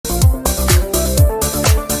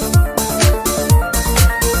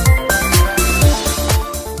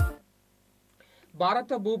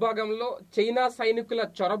భారత భూభాగంలో చైనా సైనికుల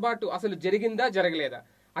చొరబాటు అసలు జరిగిందా జరగలేదా?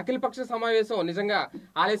 అఖిలపక్ష సమావేశం నిజంగా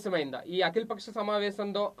ఆలస్యమైందా? ఈ అఖిలపక్ష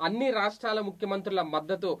సమావేశంలో అన్ని రాష్ట్రాల ముఖ్యమంత్రుల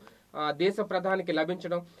మద్దతు దేశ ప్రధానికి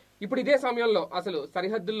లభించడం, ఇప్పుడు ఇదే సమయంలో అసలు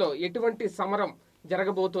సరిహద్దుల్లో ఎటువంటి సమరం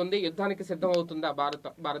జరగబోతోంది, యుద్ధానికి సిద్ధమవుతుందా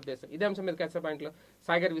భారతదేశం? ఇదే అంశం మీద కచ్చా పాయింట్లో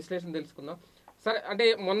సాగర్ విశ్లేషణ తెలుసుకుందాం. సరే, అంటే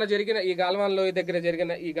మొన్న జరిగిన ఈ గాల్వాన్ లోయ దగ్గర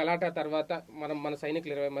జరిగిన ఈ గలాటా తర్వాత మన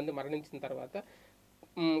సైనికులు 20 మంది మరణించిన తర్వాత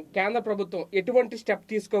కేంద్ర ప్రభుత్వం ఎటువంటి స్టెప్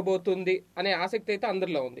తీసుకోబోతుంది అనే ఆసక్తి అయితే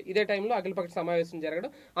అందరిలో ఉంది. ఇదే టైంలో అఖిలపక్ష సమావేశం జరగడం,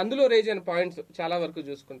 అందులో రేజ్ అయిన పాయింట్స్ చాలా వరకు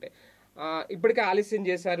చూసుకుంటే ఇప్పటికే ఆలస్యం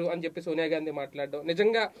చేశారు అని చెప్పి సోనియా గాంధీ మాట్లాడడం,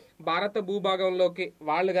 నిజంగా భారత భూభాగంలోకి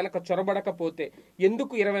వాళ్ళు గనక చొరబడకపోతే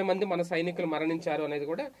ఎందుకు 20 మంది మన సైనికులు మరణించారు అనేది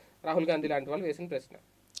కూడా రాహుల్ గాంధీ లాంటి వాళ్ళు వేసిన ప్రశ్న.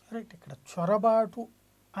 రైట్, ఇక్కడ చొరబాటు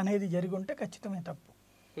అనేది జరిగి ఉంటే ఖచ్చితమే తప్పు.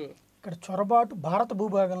 ఇక్కడ చొరబాటు భారత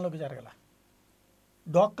భూభాగంలోకి జరగల.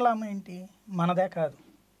 డోక్లాం ఏంటి, మనదే కాదు,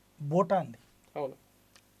 భూటాన్ది. అవును,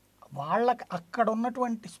 వాళ్ళకి అక్కడ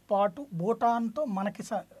ఉన్నటువంటి స్పాటు భూటాన్తో మనకి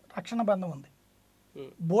రక్షణ బంధం ఉంది.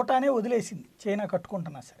 భూటానే వదిలేసింది చైనా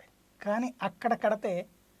కట్టుకుంటున్నా సరే, కానీ అక్కడ కడితే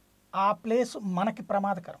ఆ ప్లేస్ మనకి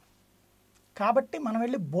ప్రమాదకరం కాబట్టి మనం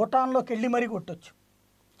వెళ్ళి భూటాన్లోకి వెళ్ళి మరీ కొట్టొచ్చు.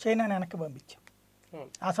 చైనాని వెనక్కి పంపించాం.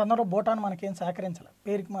 ఆ సందర్భంలో భూటాన్ మనకేం సహకరించాలి,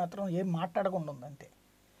 పేరుకి మాత్రం ఏం మాట్లాడకుండా ఉంది అంతే.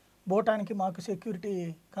 భూటాన్కి మాకు సెక్యూరిటీ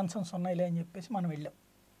కన్సర్న్స్ ఉన్నాయిలే అని చెప్పేసి మనం వెళ్ళాం.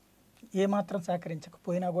 ఏమాత్రం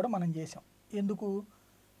సహకరించకపోయినా కూడా మనం చేసాం. ఎందుకు,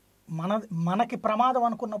 మనకి ప్రమాదం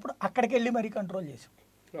అనుకున్నప్పుడు అక్కడికి వెళ్ళి మరీ కంట్రోల్ చేసాం.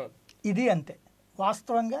 ఇది అంతే.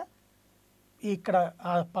 వాస్తవంగా ఇక్కడ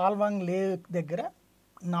ఆ పాల్వాంగ్ లేక్ దగ్గర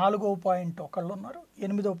 4వ పాయింట్ ఒకళ్ళు ఉన్నారు,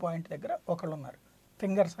 8వ పాయింట్ దగ్గర ఒకళ్ళు ఉన్నారు.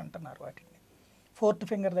 ఫింగర్స్ అంటున్నారు వాటిని. 4th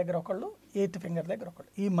ఫింగర్ దగ్గర ఒకళ్ళు, 8th ఫింగర్ దగ్గర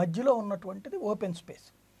ఒకళ్ళు. ఈ మధ్యలో ఉన్నటువంటిది ఓపెన్ స్పేస్.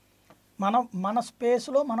 మన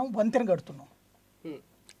స్పేస్లో మనం వంతెన కడుతున్నాం.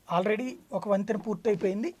 ఆల్రెడీ ఒక వంతెన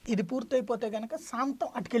పూర్తయిపోయింది. ఇది పూర్తయిపోతే కనుక శాంతం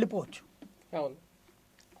అటుకెళ్ళిపోవచ్చు.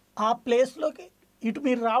 ఆ ప్లేస్లోకి ఇటు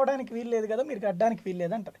మీరు రావడానికి వీల్లేదు కదా, మీరు కట్టడానికి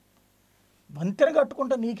వీల్లేదు అంటది. వంతెన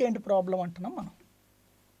కట్టుకుంటే నీకేంటి ప్రాబ్లం అంటున్నాం మనం.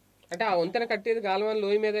 అంటే ఆ వంతెన కట్టేది గాల్వాన్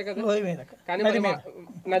లోయ మీదే కదా, లోయ మీద,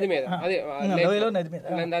 నది మీద, అదే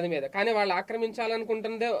నది మీద. కానీ వాళ్ళు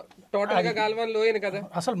ఆక్రమించాలనుకుంటుందే టోటల్ గా గాల్వాన్ లోయని కదా.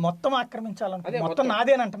 అసలు మొత్తం ఆక్రమించాలనుకుంటే మొత్తం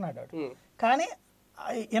నాదేని అంటున్నాడు వాడు. కానీ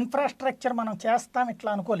ఇన్ఫ్రాస్ట్రక్చర్ మనం చేస్తాం ఇట్లా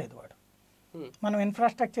అనుకోలేదు వాడు. మనం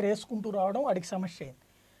ఇన్ఫ్రాస్ట్రక్చర్ వేసుకుంటూ రావడం వాడికి సమస్య అయింది.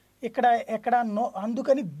 ఎక్కడ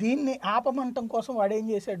అందుకని దీన్ని ఆపమంటం కోసం వాడు ఏం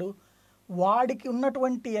చేశాడు, వాడికి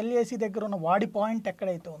ఉన్నటువంటి ఎల్ఏసి దగ్గర ఉన్న వాడి పాయింట్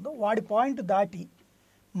ఎక్కడైతే ఉందో వాడి పాయింట్ దాటి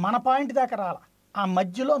మన పాయింట్ దాకా రాల. ఆ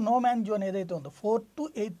మధ్యలో నో మ్యాన్ జోన్ ఏదైతే ఉందో 4th to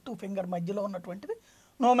 8th ఫింగర్ మధ్యలో ఉన్నటువంటిది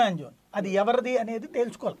నో మ్యాన్ జోన్. అది ఎవరిది అనేది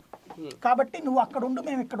తేల్చుకోవాలి. కాబట్టి నువ్వు అక్కడ ఉండు,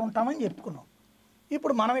 మేము ఇక్కడ ఉంటామని చెప్పుకున్నాం.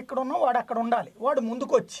 ఇప్పుడు మనం ఇక్కడ ఉన్నాం, వాడు అక్కడ ఉండాలి. వాడు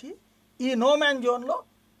ముందుకు వచ్చి ఈ నో మ్యాన్ జోన్లో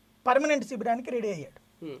పర్మనెంట్ శిబిరానికి రెడీ అయ్యాడు.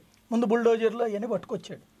 ముందు బుల్డోజర్లో ఇవన్నీ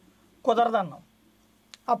పట్టుకొచ్చాడు. కుదరదన్నాం.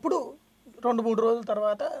 అప్పుడు 2-3 రోజుల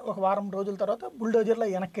తర్వాత, ఒక వారం రోజుల తర్వాత బుల్డోజర్లో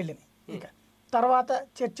వెనక్కి వెళ్ళినాయి. ఇక తర్వాత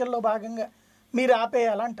చర్చల్లో భాగంగా మీరు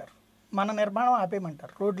ఆపేయాలంటారు, మన నిర్మాణం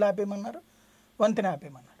ఆపేయమంటారు, రోడ్లు ఆపేయమన్నారు, వంతెన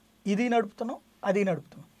ఆపేయమన్నారు. ఇది నడుపుతున్నాం, అది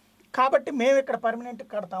నడుపుతున్నాం. కాబట్టి మేము ఇక్కడ పర్మనెంట్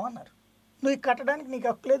కడతామన్నారు. నువ్వు కట్టడానికి నీకు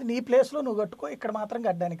హక్కు లేదు, నీ ప్లేస్లో నువ్వు కట్టుకో, ఇక్కడ మాత్రం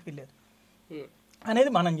కట్టడానికి వీల్లేదు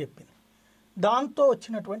అనేది మనం చెప్పింది. దాంతో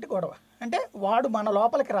వచ్చినటువంటి గొడవ అంటే వాడు మన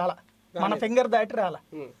లోపలికి రాలా, మన ఫింగర్ దాటి రాలా.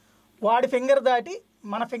 వాడి ఫింగర్ దాటి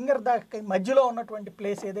మన ఫింగర్ దాటి మధ్యలో ఉన్నటువంటి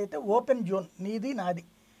ప్లేస్ ఏదైతే ఓపెన్ జోన్, నీది నాది,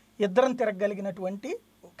 ఇద్దరం తిరగగలిగినటువంటి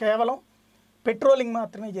కేవలం పెట్రోలింగ్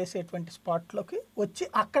మాత్రమే చేసేటువంటి స్పాట్లోకి వచ్చి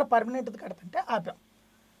అక్కడ పర్మనెంట్ది కడుతుంటే ఆపాం.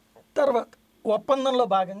 తర్వాత ఒప్పందంలో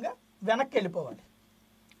భాగంగా వెనక్కి వెళ్ళిపోవాలి,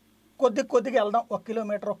 కొద్దిగా వెళ్దాం, 1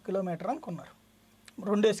 కిలోమీటర్ అనుకున్నారు,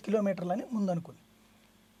 2 కిలోమీటర్లని ముందు అనుకుని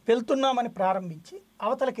వెళ్తున్నామని ప్రారంభించి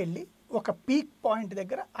అవతలకి వెళ్ళి ఒక పీక్ పాయింట్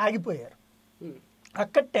దగ్గర ఆగిపోయారు.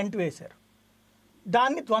 అక్కడ టెంట్ వేశారు,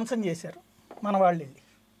 దాన్ని ధ్వంసం చేశారు. మన వాళ్ళు వెళ్ళి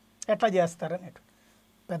ఎట్లా చేస్తారనేటు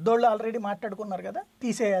పెద్దోళ్ళు ఆల్రెడీ మాట్లాడుకున్నారు కదా,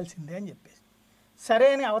 తీసేయాల్సిందే అని చెప్పేసి సరే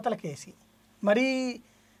అని అవతలకేసి మరీ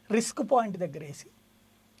రిస్క్ పాయింట్ దగ్గర వేసి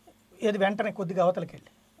ఏది వెంటనే కొద్దిగా అవతలకి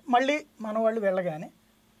వెళ్ళి మళ్ళీ మన వాళ్ళు వెళ్ళగానే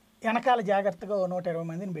వెనకాల జాగ్రత్తగా 120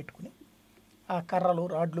 మందిని పెట్టుకుని ఆ కర్రలు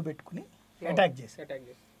రాడ్లు పెట్టుకుని అటాక్ చేసి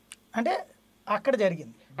అంటే అక్కడ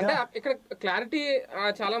జరిగింది. అంటే ఇక్కడ క్లారిటీ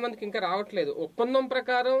చాలా మందికి ఇంకా రావట్లేదు. ఒప్పందం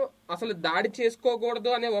ప్రకారం అసలు దాడి చేసుకోకూడదు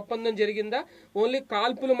అనే ఒప్పందం జరిగిందా, ఓన్లీ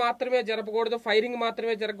కాల్పులు మాత్రమే జరపకూడదు, ఫైరింగ్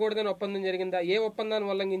మాత్రమే జరగకూడదు అనే ఒప్పందం జరిగిందా? ఏ ఒప్పందాన్ని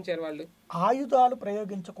ఉల్లంఘించారు వాళ్ళు? ఆయుధాలు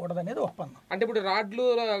ప్రయోగించకూడదు అనేది ఒప్పందం. అంటే ఇప్పుడు రాడ్లు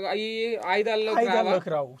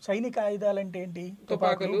ఆయుధాల్లోకి రావు. సైనిక ఆయుధాలు అంటే ఏంటి,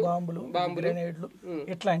 తుపాకులు, బాంబులు, గ్రెనేడ్లు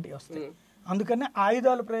ఇట్లాంటివి వస్తాయి. అందుకనే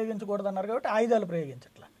ఆయుధాలు ప్రయోగించకూడదు అన్నారు కాబట్టి ఆయుధాలు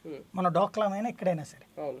ప్రయోగించట్లా. మన డోక్లామైనా ఎక్కడైనా సరే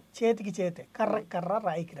చేతికి చేతే, కర్ర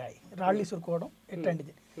రాయికి రాయి, రాళ్ళు ఇసురుకోవడం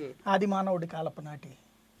ఇట్లాంటిది ఆది మానవుడి కాలపు నాటి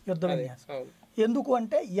యుద్ధ విన్యాసం. ఎందుకు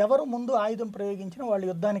అంటే ఎవరు ముందు ఆయుధం ప్రయోగించినా వాళ్ళు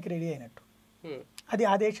యుద్ధానికి రెడీ అయినట్టు, అది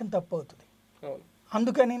ఆ దేశం తప్పు అవుతుంది.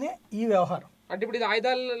 అందుకనినే ఈ వ్యవహారం. అంటే ఇప్పుడు ఇది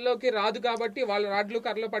ఆయుధాల్లోకి రాదు కాబట్టి వాళ్ళు రాడ్లు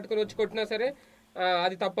కర్రలు పట్టుకుని వచ్చి కొట్టినా సరే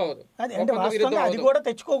అది తప్పు అవ్వదు. అది అంటే వాస్తవంగా అది కూడా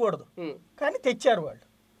తెచ్చుకోకూడదు, కానీ తెచ్చారు వాళ్ళు.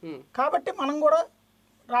 కాబట్టి మనం కూడా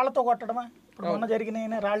రాళ్లతో కొట్టడమా, ఇప్పుడు మొన్న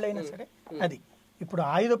జరిగిన రాళ్ళు అయినా సరే అది ఇప్పుడు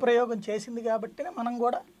ఆయుధ ప్రయోగం చేసింది కాబట్టి మనం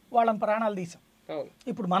కూడా వాళ్ళని ప్రాణాలు తీసాం.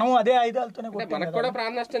 ఇప్పుడు మనం అదే ఆయుధాలతోనే మనకు కూడా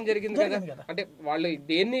ప్రాణ నష్టం జరిగింది కదా. అంటే వాళ్ళు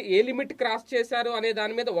దేన్ని ఏ లిమిట్ క్రాస్ చేశారు అనే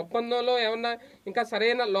దాని మీద ఒప్పందంలో ఏమన్నా ఇంకా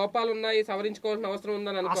సరైన లోపాలు ఉన్నాయి, సవరించుకోవాల్సిన అవసరం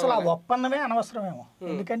ఉందని అసలు ఆ ఒప్పందమే అనవసరమేమో.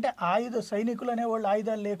 ఎందుకంటే సైనికులు అనేవాళ్ళు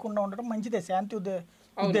ఆయుధాలు లేకుండా ఉండడం మంచిదే, శాంతి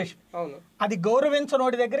ఉద్దేశం. అది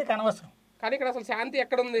గౌరవించనోడి దగ్గరికి అనవసరం. కానీ ఇక్కడ అసలు శాంతి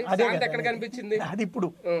ఎక్కడ ఉంది, ఎక్కడ కనిపించింది? అది ఇప్పుడు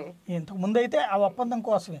ఇంతకు ముందు అయితే ఆ ఒప్పందం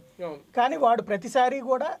కోసమే, కానీ వాడు ప్రతిసారి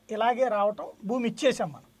కూడా ఇలాగే రావటం, భూమి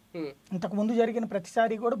ఇచ్చేసాం మనం. ఇంతకు ముందు జరిగిన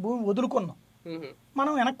ప్రతిసారి కూడా భూమి వదులుకున్నాం,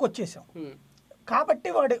 మనం వెనక్కి వచ్చేసాం. కాబట్టి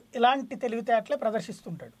వాడు ఇలాంటి తెలివితేటలే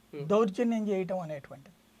ప్రదర్శిస్తుంటాడు, దౌర్జన్యం చేయటం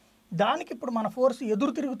అనేటువంటిది. దానికి ఇప్పుడు మన ఫోర్స్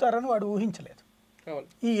ఎదురు తిరుగుతారని వాడు ఊహించలేదు.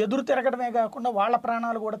 ఈ ఎదురు తిరగడమే కాకుండా వాళ్ళ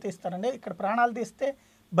ప్రాణాలు కూడా తీస్తారండి. ఇక్కడ ప్రాణాలు తీస్తే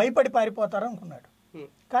భయపడి పారిపోతారు అనుకున్నాడు,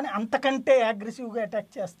 కానీ అంతకంటే అగ్రెసివ్గా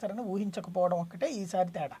అటాక్ చేస్తారని ఊహించకపోవడం ఒక్కటే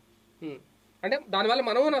ఈసారి తేడా. అంటే దానివల్ల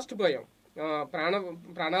మనము నష్టపోయాం,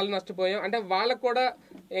 ప్రాణాలు నష్టపోయాం. అంటే వాళ్ళకు కూడా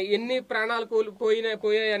ఎన్ని ప్రాణాలు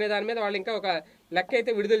పోయాయి అనే దాని మీద వాళ్ళు ఇంకా ఒక లెక్క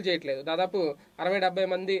అయితే విడుదల చేయట్లేదు. దాదాపు 60-70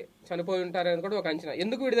 మంది చనిపోయి ఉంటారని కూడా ఒక అంచనా.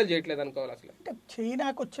 ఎందుకు విడుదల చేయట్లేదు అనుకోవాలి అసలు? అంటే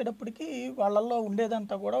చైనాకు వచ్చేటప్పటికి వాళ్ళల్లో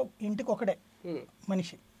ఉండేదంతా కూడా ఇంటికి ఒకడే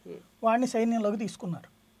మనిషి, వాడిని సైన్యంలోకి తీసుకున్నారు.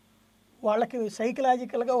 వాళ్ళకి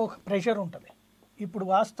సైకలాజికల్గా ఒక ప్రెషర్ ఉంటుంది. ఇప్పుడు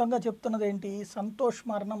వాస్తవంగా చెప్తున్నది ఏంటి, సంతోష్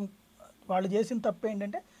మరణం వాళ్ళు చేసిన తప్పు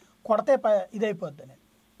ఏంటంటే కొడితే ఇదైపోద్ది అనేది,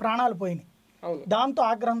 ప్రాణాలు పోయినాయి. దాంతో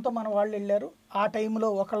ఆగ్రహంతో మన వాళ్ళు వెళ్ళారు. ఆ టైంలో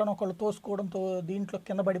ఒకళ్ళనొకళ్ళు తోసుకోవడంతో దీంట్లో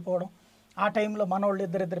కింద పడిపోవడం, ఆ టైంలో మన వాళ్ళు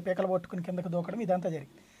ఇద్దరిద్దరు పీకలు పట్టుకుని కిందకి దూకడం, ఇదంతా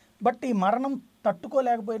జరిగింది. బట్ ఈ మరణం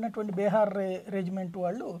తట్టుకోలేకపోయినటువంటి బీహార్ రెజిమెంట్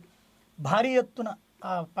వాళ్ళు భారీ ఎత్తున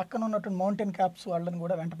ఆ పక్కన ఉన్నటువంటి మౌంటైన్ క్యాప్స్ వాళ్ళని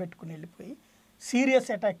కూడా వెంట పెట్టుకుని వెళ్ళిపోయి సీరియస్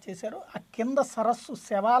అటాక్ చేశారు. ఆ కింద సరస్సు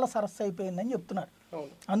శవాల సరస్సు అయిపోయిందని చెప్తున్నారు.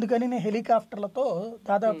 అందుకని హెలికాప్టర్లతో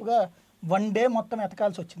దాదాపుగా 1 డే మొత్తం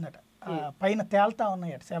ఎతకాల్సి వచ్చిందట. పైన తేల్తా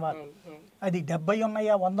ఉన్నాయట శవాలు. అది 70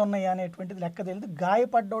 ఉన్నాయా 100 ఉన్నాయా అనేటువంటిది లెక్క తెలియదు.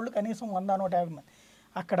 గాయపడ్డోళ్ళు కనీసం 100-150 మంది.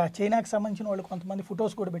 అక్కడ చైనాకి సంబంధించిన వాళ్ళు కొంతమంది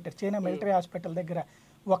ఫొటోస్ కూడా పెట్టారు. చైనా మిలిటరీ హాస్పిటల్ దగ్గర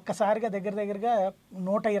ఒక్కసారిగా దగ్గరగా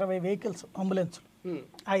 120 వెహికల్స్, అంబులెన్స్లు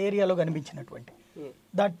ఆ ఏరియాలో కనిపించినటువంటి.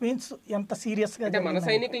 దట్ మీన్స్ ఎంత సీరియస్ గా మన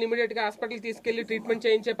సైనికులు ఇమీడియట్ గా హాస్పిటల్ తీసుకెళ్లి ట్రీట్మెంట్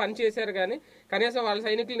చేయించే పని చేశారు, కానీ కనీసం వాళ్ళ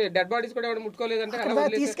సైనికులు డెడ్ బాడీస్ కూడా ముట్టుకోలేదంటే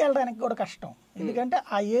తీసుకెళ్ళడానికి కూడా కష్టం. ఎందుకంటే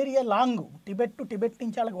ఆ ఏరియా లాంగ్, టిబెట్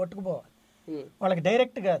నుంచి వాళ్ళకి పట్టుకుపోవాలి. వాళ్ళకి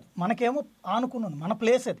డైరెక్ట్ కాదు, మనకేమో ఆనుకున్నది, మన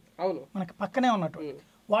ప్లేస్ అది, మనకి పక్కనే ఉన్నట్టు.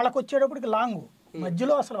 వాళ్ళకి వచ్చేటప్పటికి లాంగ్,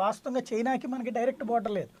 మధ్యలో అసలు వాస్తవంగా చైనాకి మనకి డైరెక్ట్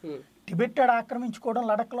బోర్డర్ లేదు. టిబెట్ ఆక్రమించుకోవడం,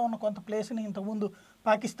 లడఖ్లో ఉన్న కొంత ప్లేస్ని ఇంతకుముందు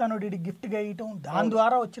పాకిస్తాన్ గిఫ్ట్గా ఇవ్వటం, దాని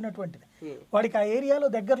ద్వారా వచ్చినటువంటిది. వాడికి ఆ ఏరియాలో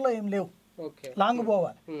దగ్గరలో ఏం లేవు, లాంగ్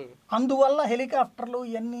పోవాలి. అందువల్ల హెలికాప్టర్లు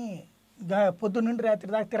ఇవన్నీ పొద్దున్నుండి రాత్రి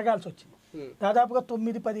దాకా తిరగాల్సి వచ్చింది. దాదాపుగా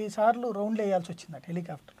 9-10 సార్లు రౌండ్లు వేయాల్సి వచ్చిందట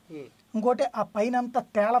హెలికాప్టర్. ఇంకోటి ఆ పైనంతా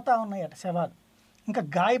తేలతా ఉన్నాయట శవాలు. ఇంకా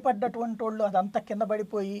గాయపడ్డటువంటి వాళ్ళు అదంతా కింద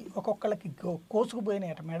పడిపోయి ఒక్కొక్కళ్ళకి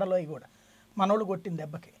కోసుకుపోయినాయట మెడలో. అవి కూడా మనోళ్ళు కొట్టిన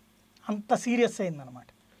దెబ్బకి అంత సీరియస్ అయిందనమాట.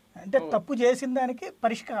 అంటే తప్పు చేసిన దానికి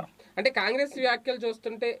పరిష్కారం. అంటే కాంగ్రెస్ వ్యాఖ్యలు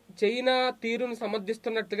చూస్తుంటే చైనా తీరును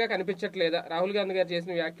సమర్థిస్తున్నట్టుగా కనిపించట్లేదా? రాహుల్ గాంధీ గారు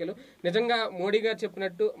చేసిన వ్యాఖ్యలు నిజంగా మోడీ గారు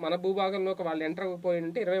చెప్పినట్టు మన భూభాగంలోకి వాళ్ళు ఎంటర్ అయిపోయి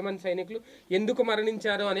ఉంటే 20 మంది సైనికులు ఎందుకు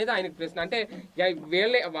మరణించారు అనేది ఆయనకు ప్రశ్న. అంటే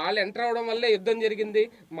వాళ్ళు ఎంటర్ అవడం వల్లే యుద్ధం జరిగింది,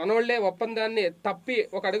 మనోళ్లే ఒప్పందాన్ని తప్పి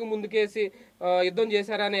ఒక అడుగు ముందుకేసి యుద్ధం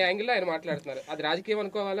చేశారా అనే యాంగిల్లో ఆయన మాట్లాడుతున్నారు. అది రాజకీయం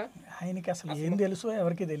అనుకోవాలా? ఆయనకి అసలు ఏం తెలుసో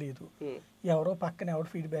ఎవరికి తెలియదు. ఎవరో పక్కన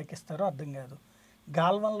ఎవరు ఫీడ్బ్యాక్ ఇస్తారో అర్థం కాదు.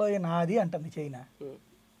 గాల్వన్లో నాది అంటుంది చైనా.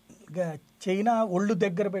 చైనా ఒళ్ళు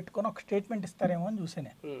దగ్గర పెట్టుకొని ఒక స్టేట్మెంట్ ఇస్తారేమో అని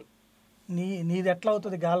చూసానే. నీది ఎట్లా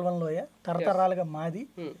అవుతుంది గాల్వన్లోయ, తరతరాలుగా మాది,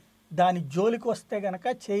 దాని జోలికి వస్తే గనక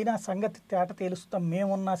చైనా సంగతి తేట తేలుస్తాం.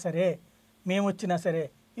 మేమున్నా సరే, మేము వచ్చినా సరే,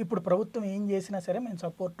 ఇప్పుడు ప్రభుత్వం ఏం చేసినా సరే మేము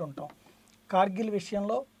సపోర్ట్ ఉంటాం. కార్గిల్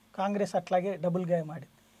విషయంలో కాంగ్రెస్ అట్లాగే డబుల్ గేమ్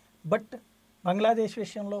ఆడింది. బట్ బంగ్లాదేశ్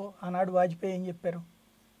విషయంలో ఆనాడు వాజ్పేయి ఏం చెప్పారు?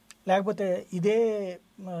 లేకపోతే ఇదే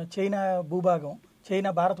చైనా భూభాగం, చైనా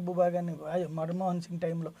భారత భూభాగాన్ని మన్మోహన్ సింగ్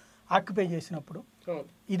టైంలో ఆక్యుపై చేసినప్పుడు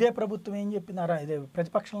ఇదే ప్రభుత్వం ఏం చెప్పింది? ఇదే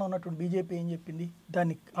ప్రతిపక్షంలో ఉన్నటువంటి బీజేపీ ఏం చెప్పింది?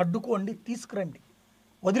 దాన్ని అడ్డుకోండి, తీసుకురండి,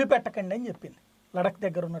 వదిలిపెట్టకండి అని చెప్పింది. లడఖ్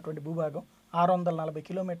దగ్గర ఉన్నటువంటి భూభాగం 640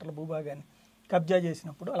 కిలోమీటర్ల భూభాగాన్ని కబ్జా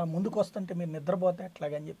చేసినప్పుడు అలా ముందుకు వస్తుంటే మీరు నిద్రపోతే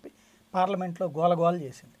ఎట్లాగని చెప్పి పార్లమెంట్లో గోలగోల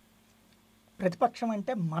చేసింది. ప్రతిపక్షం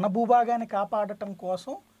అంటే మన భూభాగాన్ని కాపాడటం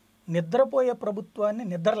కోసం నిద్రపోయే ప్రభుత్వాన్ని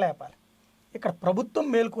నిద్రలేపాలి. ఇక్కడ ప్రభుత్వం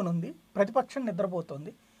మేల్కొని ఉంది, ప్రతిపక్షం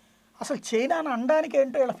నిద్రపోతుంది. అసలు చైనాను అనడానికి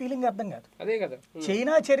ఏంటో ఇలా ఫీలింగ్ అర్థం కాదు. అదే కదా,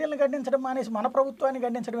 చైనా చర్యలను ఖండించడం మానేసి మన ప్రభుత్వాన్ని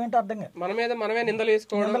ఖండించడం ఏంటో అర్థం కాదు. మన మీద మనమే నిందలు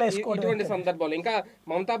వేసుకోవడం ఇటువంటి సందర్భాలు. ఇంకా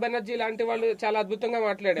మమతా బెనర్జీ లాంటి వాళ్ళు చాలా అద్భుతంగా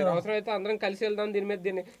మాట్లాడారు, అవసరమైతే అందరం కలిసి వెళ్దాం దీని మీద,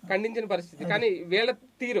 దీన్ని ఖండించిన పరిస్థితి. కానీ వీళ్ళ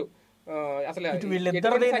తీరు అసలు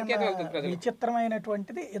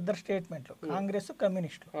విచిత్రమైనటువంటిది. ఇద్దరు స్టేట్మెంట్లు, కాంగ్రెస్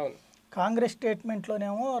కమ్యూనిస్టులు. కాంగ్రెస్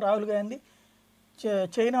స్టేట్మెంట్లోనేమో రాహుల్ గాంధీ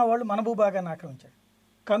చైనా వాళ్ళు మన భూభాగాన్ని ఆక్రమించారు,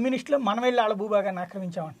 కమ్యూనిస్టులు మనం వెళ్ళి వాళ్ళ భూభాగాన్ని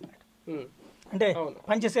ఆక్రమించామంటున్నాడు. అంటే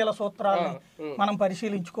పంచశీల సూత్రాలని మనం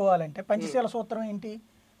పరిశీలించుకోవాలంటే పంచశీల సూత్రం ఏంటి?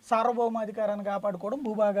 సార్వభౌమాధికారాన్ని కాపాడుకోవడం,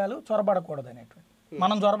 భూభాగాలు చొరబడకూడదు అనేటువంటి.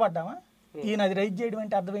 మనం చొరబడ్డామా? ఈయన అది రైజ్ చేయడం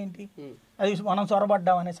అంటే అర్థం ఏంటి? అది మనం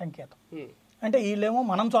చొరబడ్డామనే సంకేతం. అంటే వీళ్ళేమో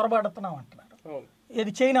మనం చొరబడుతున్నాం అంటున్నారు.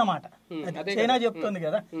 ఇది చైనా మాట, చైనా చెప్తుంది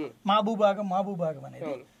కదా మా భూభాగం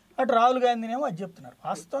అనేది. అటు రాహుల్ గాంధీనేమో అది చెప్తున్నారు.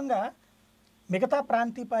 వాస్తవంగా మిగతా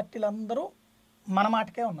ప్రాంతీయ పార్టీలందరూ మన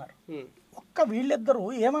మాటకే ఉన్నారు. ఒక్క వీళ్ళిద్దరూ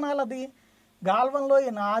ఏమనాలది? గాల్వన్లో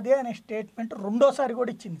నాదే అనే స్టేట్మెంట్ రెండోసారి కూడా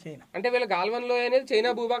ఇచ్చింది చైనా. అంటే వీళ్ళ గాల్వన్లో అనేది చైనా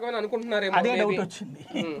భూభాగం అని అనుకుంటున్నారు. అదే డౌట్ వచ్చింది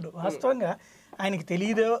ఇప్పుడు. వాస్తవంగా ఆయనకి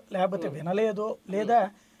తెలియదో లేకపోతే వినలేదో లేదా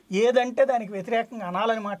ఏదంటే దానికి వ్యతిరేకంగా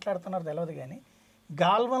అనాలని మాట్లాడుతున్నారు తెలియదు. కానీ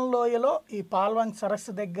గాల్వన్ లోయలో ఈ పాల్వాంగ్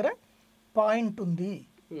సరస్సు దగ్గర పాయింట్ ఉంది,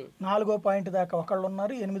 4వ పాయింట్ దాకా ఒకళ్ళు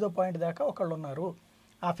ఉన్నారు, 8వ పాయింట్ దాకా ఒకళ్ళు ఉన్నారు,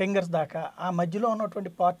 ఆ ఫింగర్స్ దాకా. ఆ మధ్యలో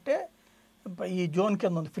ఉన్నటువంటి పార్టే ఈ జోన్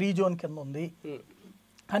కింద ఉంది, ఫ్రీ జోన్ కింద ఉంది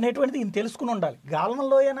అనేటువంటిది ఈయన తెలుసుకుని ఉండాలి.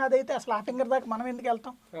 గాల్వన్లో ఏనాదైతే అసలు ఆ ఫింగర్ దాకా మనం ఎందుకు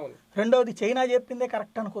వెళ్తాం? రెండవది చైనా చెప్పిందే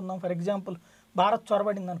కరెక్ట్ అనుకుందాం. ఫర్ ఎగ్జాంపుల్ భారత్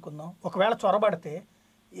చొరబడింది అనుకుందాం. ఒకవేళ చొరబడితే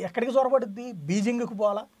ఎక్కడికి చొరబడుద్ది? బీజింగ్కి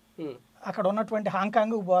పోలా, అక్కడ ఉన్నటువంటి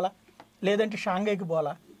హాంకాంగ్కి పోలా, లేదంటే షాంఘైకి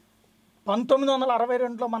పోలా.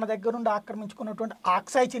 1962లో మన దగ్గర నుండి ఆక్రమించుకున్నటువంటి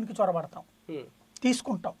ఆక్సాయ్ చీన్కి చొరబడతాం,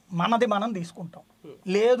 తీసుకుంటాం, మనది మనం తీసుకుంటాం.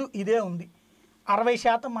 లేదు ఇదే ఉంది,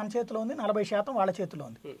 60% మన చేతిలో ఉంది, 40% వాళ్ళ చేతిలో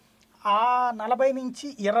ఉంది. ఆ 40 నుంచి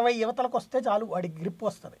 20 యువతలకు వస్తే చాలు వాడికి గ్రిప్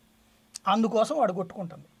వస్తుంది, అందుకోసం వాడు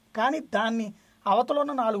కొట్టుకుంటుంది. కానీ దాన్ని అవతల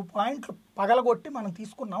ఉన్న 4 పాయింట్లు పగలగొట్టి మనం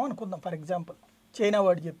తీసుకున్నాం అనుకుందాం. ఫర్ ఎగ్జాంపుల్ చైనా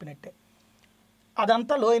వాడు చెప్పినట్టే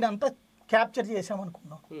అదంతా లోయనంతా క్యాప్చర్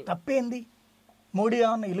చేసామనుకుందాం. తప్పేంది? మోడీ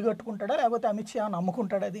ఏమన్నా ఇల్లు కట్టుకుంటాడా లేకపోతే అమిత్ షా ఏమన్నా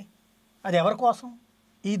అమ్ముకుంటాడా? అది ఎవరి కోసం?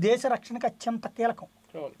 ఈ దేశ రక్షణకి అత్యంత కీలకం,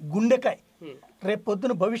 గుండెకాయ. రేపు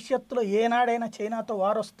పొద్దున భవిష్యత్తులో ఏనాడైనా చైనాతో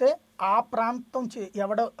వారొస్తే ఆ ప్రాంతం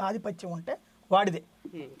ఎవడ ఆధిపత్యం ఉంటే వాడిదే.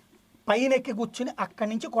 పైన ఎక్కి కూర్చుని అక్కడి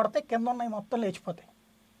నుంచి కొడితే కింద ఉన్నాయి మొత్తం లేచిపోతాయి.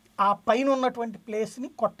 ఆ పైన ఉన్నటువంటి ప్లేస్ని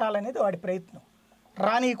కొట్టాలనేది వాడి ప్రయత్నం,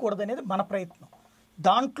 రానియకూడదు అనేది మన ప్రయత్నం.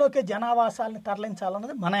 దాంట్లోకే జనావాసాలని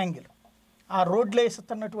తరలించాలన్నది మన యాంగిల్. ఆ రోడ్లు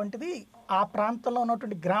వేస్తున్నటువంటిది ఆ ప్రాంతంలో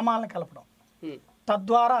ఉన్నటువంటి గ్రామాలను కలపడం,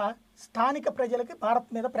 తద్వారా స్థానిక ప్రజలకి భారత్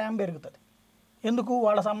మీద ప్రేమ పెరుగుతుంది. ఎందుకు?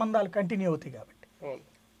 వాళ్ళ సంబంధాలు కంటిన్యూ అవుతాయి కాబట్టి.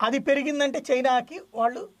 అది పెరిగిందంటే చైనాకి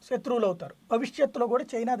వాళ్ళు శత్రువులు అవుతారు. భవిష్యత్తులో కూడా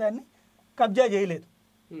చైనా దాన్ని కబ్జా చేయలేదు.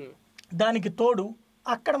 దానికి తోడు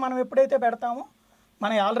అక్కడ మనం ఎప్పుడైతే పెడతామో,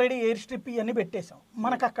 మనం ఆల్రెడీ ఎయిర్ స్ట్రిప్ ఇవన్నీ పెట్టేసాం,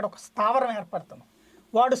 మనకు అక్కడ ఒక స్థావరం ఏర్పడుతున్నాం.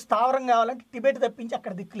 వాడు స్థావరం కావాలంటే టిబెట్ తప్పించి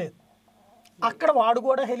అక్కడ దిక్కులేదు. అక్కడ వాడు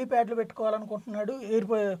కూడా హెలిప్యాడ్లు పెట్టుకోవాలనుకుంటున్నాడు, ఎయిర్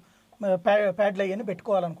ప్యాడ్లు అవన్నీ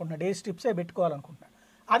పెట్టుకోవాలనుకుంటున్నాడు, ఎయిర్ స్ట్రిప్సే పెట్టుకోవాలనుకుంటున్నాడు.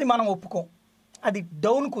 అది మనం ఒప్పుకోం. అది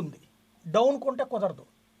డౌన్కు ఉంది, డౌన్కుంటే కుదరదు,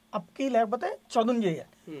 అప్కి లేకపోతే చదును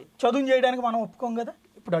చేయాలి. చదును చేయడానికి మనం ఒప్పుకోం కదా.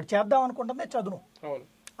 ఇప్పుడు వాడు చేద్దాం అనుకుంటుందే చదును.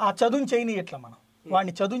 ఆ చదును చేయనీయట్లా మనం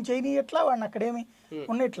వాడిని, చదును చేయనీయట్లా వాడిని. అక్కడేమి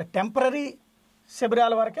ఉన్న ఇట్లా టెంపరీ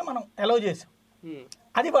శిబిరాల వరకే మనం అలౌ చేసాం.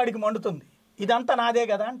 అది వాడికి మండుతుంది. ఇదంతా నాదే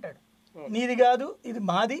కదా అంటాడు. నీది కాదు, ఇది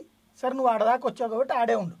మాది. సరే నువ్వు ఆడదాకా వచ్చావు కాబట్టి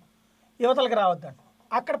ఆడే ఉండు, యువతలకు రావద్దంట.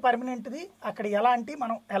 అక్కడ పర్మనెంట్ది, అక్కడ ఎలాంటి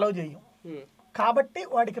మనం అలౌ చేయం కాబట్టి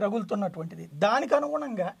వాడికి రగులుతున్నటువంటిది. దానికి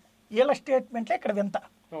అనుగుణంగా వీళ్ళ స్టేట్మెంట్లే ఇక్కడ వింత.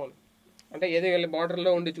 అంటే ఏదో వెళ్ళి బార్డర్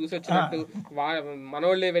లో ఉండి చూసి వచ్చినట్టు,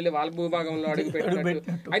 మనోళ్ళే వెళ్ళి వాళ్ళ భూభాగంలో అడుగు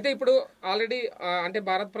పెట్టినట్టు. అయితే ఇప్పుడు ఆల్రెడీ అంటే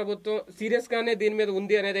భారత ప్రభుత్వం సీరియస్ గానే దీని మీద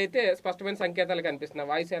ఉంది అనేది అయితే స్పష్టమైన సంకేతాలు కనిపిస్తున్నాయి.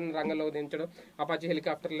 వాయుసేన రంగంలో దించడం, అపాచీ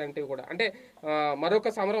హెలికాప్టర్లు లాంటివి కూడా. అంటే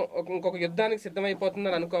మరొక సమరం, ఇంకొక యుద్ధానికి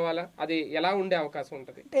సిద్ధమైపోతుందని అనుకోవాలా? అది ఎలా ఉండే అవకాశం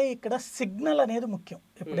ఉంటుంది? అంటే ఇక్కడ సిగ్నల్ అనేది ముఖ్యం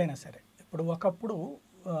ఎప్పుడైనా సరే. ఇప్పుడు ఒకప్పుడు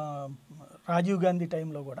రాజీవ్ గాంధీ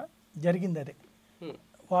టైంలో కూడా జరిగింది అదే.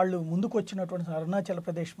 వాళ్ళు ముందుకు వచ్చినటువంటి అరుణాచల్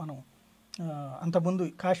ప్రదేశ్, మనం అంతకుముందు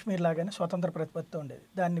కాశ్మీర్ లాగానే స్వతంత్ర ప్రతిపత్తి ఉండేది.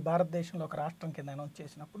 దాన్ని భారతదేశంలో ఒక రాష్ట్రం కింద అనౌన్స్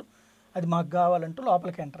చేసినప్పుడు అది మాకు కావాలంటూ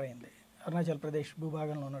లోపలికి ఎంటర్ అయింది. అరుణాచల్ ప్రదేశ్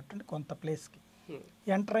భూభాగంలో ఉన్నటువంటి కొంత ప్లేస్కి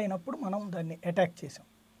ఎంటర్ అయినప్పుడు మనం దాన్ని అటాక్ చేసాం.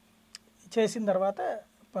 చేసిన తర్వాత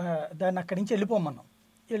దాన్ని అక్కడి నుంచి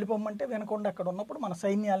వెళ్ళిపోమంటే వినకుండా అక్కడ ఉన్నప్పుడు మన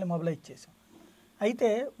సైన్యాన్ని మొబిలైజ్ చేసాం. అయితే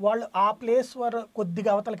వాళ్ళు ఆ ప్లేస్ వరకు కొద్దిగా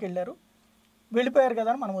అవతలకి వెళ్ళారు, వెళ్ళిపోయారు కదా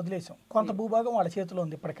అని మనం వదిలేసాం. కొంత భూభాగం వాళ్ళ చేతిలో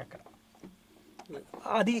ఉంది ఇప్పటికక్కడ.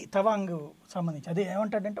 అది తవాంగ్ సంబంధించి. అది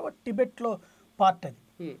ఏమంటాడంటే టిబెట్లో పార్ట్.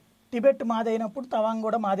 అది టిబెట్ మాదైనప్పుడు తవాంగ్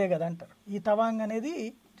కూడా మాదే కదా అంటారు. ఈ తవాంగ్ అనేది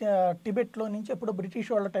టిబెట్లో నుంచి ఎప్పుడు బ్రిటిష్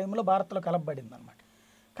వాళ్ళ టైంలో భారత్లో కలపబడింది అనమాట.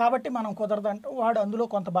 కాబట్టి మనం కుదరదంటే వాడు అందులో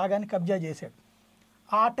కొంత భాగాన్ని కబ్జా చేశాడు.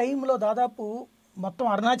 ఆ టైంలో దాదాపు మొత్తం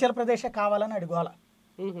అరుణాచల్ ప్రదేశే కావాలని అడిగోల.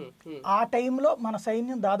 ఆ టైంలో మన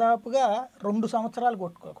సైన్యం దాదాపుగా 2 సంవత్సరాలు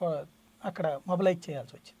అక్కడ మొబిలైజ్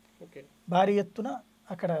చేయాల్సి వచ్చింది. భారీ ఎత్తున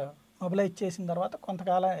అక్కడ మొబిలైజ్ చేసిన తర్వాత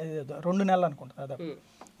కొంతకాలం 2 నెలలు అనుకుంటా దాదాపు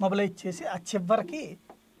మొబిలైజ్ చేసి ఆ చివరికి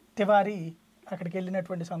తివారీ అక్కడికి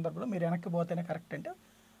వెళ్ళినటువంటి సందర్భంలో మీరు వెనక్కి పోతేనే కరెక్ట్ అంటే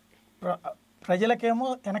ప్రజలకేమో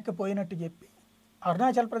వెనక్కి పోయినట్టు చెప్పి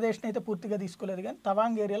అరుణాచల్ ప్రదేశ్ని అయితే పూర్తిగా తీసుకోలేదు, కానీ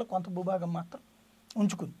తవాంగ్ ఏరియాలో కొంత భూభాగం మాత్రం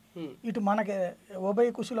ఉంచుకుంది. ఇటు మనకి ఉభయ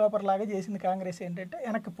కుశలోపర్ లాగా చేసింది కాంగ్రెస్ ఏంటంటే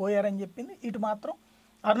వెనక్కి పోయారని చెప్పింది, ఇటు మాత్రం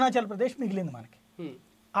అరుణాచల్ ప్రదేశ్ మిగిలింది మనకి.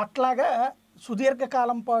 అట్లాగా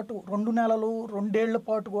సుదీర్ఘకాలం పాటు 2 నెలలు 2 ఏళ్ల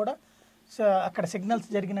పాటు కూడా అక్కడ సిగ్నల్స్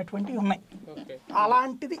జరిగినటువంటివి ఉన్నాయి.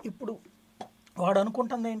 అలాంటిది ఇప్పుడు వాడు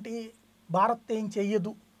అనుకుంటుంది ఏంటి, భారత్ ఏం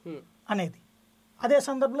చెయ్యదు అనేది. అదే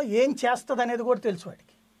సందర్భంలో ఏం చేస్తుంది అనేది కూడా తెలుసు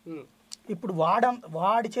వాడికి. ఇప్పుడు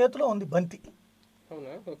వాడి చేతిలో ఉంది బంతి,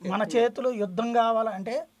 మన చేతిలో యుద్ధం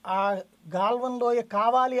కావాలంటే ఆ గాల్వన్లోయ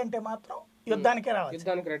కావాలి అంటే మాత్రం యుద్ధానికే రావాలి,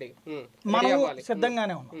 మనం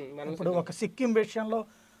సిద్ధంగానే ఉన్నాం. ఇప్పుడు ఒక సిక్కిం విషయంలో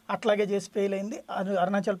అట్లాగే చేసి ఫెయిల్ అయింది,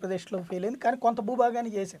 అరుణాచల్ ప్రదేశ్లో ఫెయిల్ అయింది, కానీ కొంత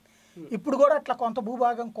భూభాగాన్ని చేసింది. ఇప్పుడు కూడా అట్లా కొంత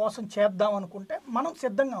భూభాగం కోసం చేద్దాం అనుకుంటే మనం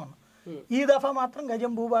సిద్ధంగా ఉన్నాం. ఈ దఫా మాత్రం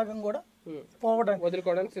గజం భూభాగం కూడా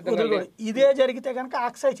వదులుకోవడానికి ఇదే జరిగితే కనుక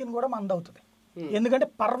ఆక్సైచిన్ కూడా మందవుతుంది. ఎందుకంటే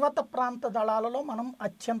పర్వత ప్రాంత దళాలలో మనం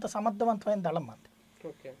అత్యంత సమర్థవంతమైన దళం మంది.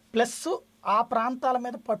 ప్లస్ ఆ ప్రాంతాల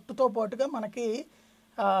మీద పట్టుతో పాటుగా మనకి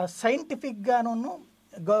సైంటిఫిక్గాను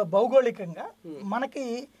భౌగోళికంగా మనకి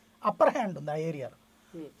అప్పర్ హ్యాండ్ ఉంది ఆ ఏరియాలో.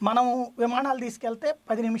 మనం విమానాలు తీసుకెళ్తే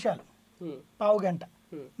 10 నిమిషాలు, పావు గంట,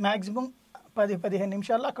 మ్యాక్సిమం 10-15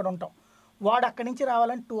 నిమిషాల్లో అక్కడ ఉంటాం. వాడు అక్కడి నుంచి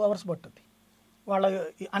రావాలని 2 అవర్స్ పట్టుద్ది. వాళ్ళ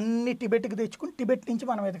అన్ని టిబెట్కి తెచ్చుకుని టిబెట్ నుంచి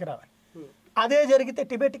మన మీదకి రావాలి. అదే జరిగితే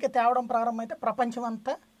టిబెట్కి తేవడం ప్రారంభమైతే ప్రపంచం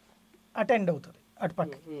అంతా అటెండ్ అవుతుంది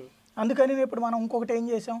అటుపక్క. అందుకని ఇప్పుడు మనం ఇంకొకటి ఏం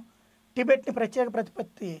చేసాం, టిబెట్ని ప్రత్యేక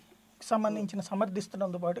ప్రతిపత్తికి సంబంధించిన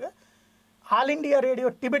సమర్థిస్తున్నందుకు పాటుగా ఆల్ ఇండియా రేడియో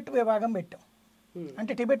టిబెట్ విభాగం పెట్టాం.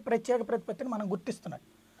 అంటే టిబెట్ ప్రత్యేక ప్రతిపత్తిని మనం గుర్తిస్తున్నాం.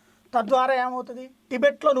 తద్వారా ఏమవుతుంది,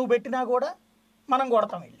 టిబెట్లో నువ్వు పెట్టినా కూడా మనం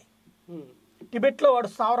కొడతాం వెళ్ళి. టిబెట్లో వాడు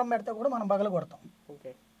స్థావరం పెడితే కూడా మనం బగలు కొడతాం.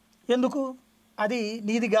 ఎందుకు, అది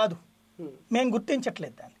నీది కాదు, మేము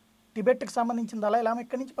గుర్తించట్లేదు దాన్ని. టిబెట్కి సంబంధించిన దళాయిలామా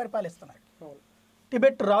ఇక్కడి నుంచి పరిపాలిస్తున్నాడు.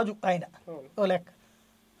 టిబెట్ రాజు ఆయన ఓ లెక్క.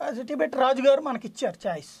 టిబెట్ రాజు గారు మనకి ఇచ్చారు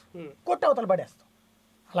ఛాయిస్, కొట్టి అవతల పడేస్తాం.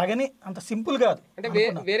 అలాగని అంత సింపుల్ కాదు. అంటే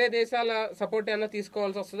వేరే దేశాల సపోర్ట్ ఏమైనా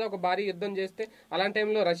తీసుకోవాల్సి వస్తుందా ఒక భారీ యుద్ధం చేస్తే? అలాంటి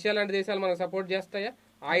టైంలో రష్యా లాంటి దేశాలు మనకు సపోర్ట్ చేస్తాయా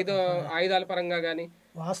ఆయుధాల పరంగా కానీ?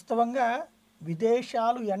 వాస్తవంగా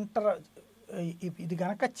విదేశాలు ఇది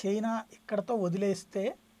కనుక చైనా ఇక్కడతో వదిలేస్తే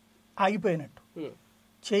ఆగిపోయినట్టు.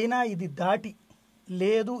 చైనా ఇది దాటి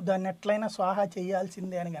లేదు, దాన్ని ఎట్లయినా స్వాహా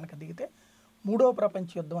చేయాల్సిందే అని కనుక దిగితే 3వ ప్రపంచ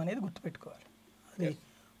యుద్ధం అనేది గుర్తుపెట్టుకోవాలి. అది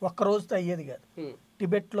ఒక్కరోజుతో అయ్యేది కాదు.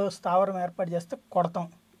 టిబెట్లో స్థావరం ఏర్పాటు చేస్తే కొడతాం.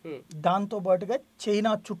 దాంతోపాటుగా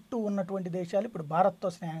చైనా చుట్టూ ఉన్నటువంటి దేశాలు ఇప్పుడు భారత్తో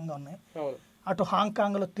స్నేహంగా ఉన్నాయి. అటు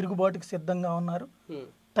హాంకాంగ్లో తిరుగుబాటుకి సిద్ధంగా ఉన్నారు,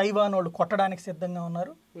 తైవాన్ వాళ్ళు కొట్టడానికి సిద్ధంగా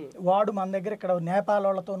ఉన్నారు. వాడు మన దగ్గర ఇక్కడ నేపాల్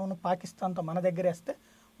వాళ్ళతోనూ పాకిస్తాన్తో మన దగ్గర వేస్తే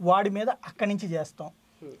వాడి మీద అక్కడి నుంచి చేస్తాం.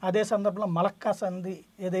 అదే సందర్భంలో మలక్కా సంధి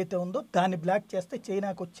ఏదైతే ఉందో దాన్ని బ్లాక్ చేస్తే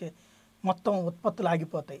చైనాకు వచ్చే మొత్తం ఉత్పత్తులు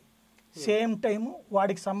ఆగిపోతాయి. సేమ్ టైము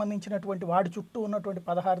వాడికి సంబంధించినటువంటి వాడి చుట్టూ ఉన్నటువంటి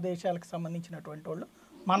 16 దేశాలకు సంబంధించినటువంటి వాళ్ళు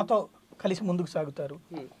మనతో కలిసి ముందుకు సాగుతారు.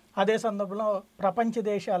 అదే సందర్భంలో ప్రపంచ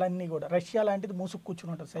దేశాలన్నీ కూడా, రష్యా లాంటిది మూసుకు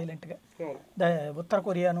కూర్చుని ఉంటుంది సైలెంట్గా, ఉత్తర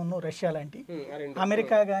కొరియాను రష్యా లాంటి,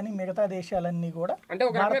 అమెరికా కానీ మిగతా దేశాలన్నీ కూడా. అంటే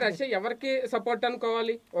ఒక రష్యా ఎవరికి సపోర్ట్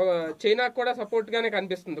అనుకోవాలి, చైనా కూడా సపోర్ట్ గానే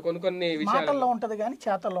కనిపిస్తుంది కొన్ని మాటల్లో ఉంటది కానీ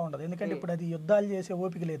చేతల్లో ఉండదు. ఎందుకంటే ఇప్పుడు అది యుద్ధాలు చేసే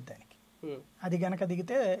ఓపిక లేదు దానికి. అది గనక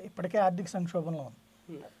దిగితే ఇప్పటికే ఆర్థిక సంక్షోభంలో ఉంది.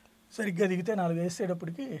 సరిగ్గా దిగితే 4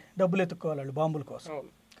 వేసేటప్పటికి డబ్బులు ఎత్తుక్కోవాలి బాంబుల కోసం.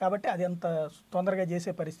 కాబట్టి అది అంత తొందరగా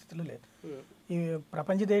చేసే పరిస్థితులు లేదు. ఈ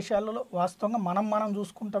ప్రపంచ దేశాలలో వాస్తవంగా మనం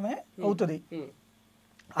చూసుకుంటామే అవుతుంది.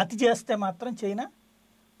 అతి చేస్తే మాత్రం చైనా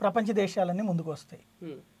ప్రపంచ దేశాలన్నీ ముందుకు వస్తాయి.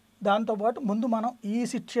 దాంతోపాటు ముందు మనం ఈ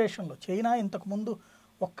సిచ్యుయేషన్లో చైనా ఇంతకుముందు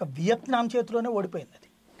ఒక్క వియత్నాం చేతిలోనే ఓడిపోయింది, అది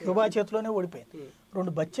క్యూబా చేతిలోనే ఓడిపోయింది.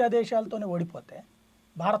 2 బచ్చా దేశాలతోనే ఓడిపోతే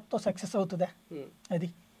భారత్తో సక్సెస్ అవుతుందా? అది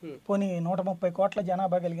పోనీ 130 కోట్ల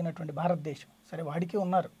జనాభా కలిగినటువంటి భారతదేశం, సరే వాడికి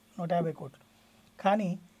ఉన్నారు 150 కోట్లు, కానీ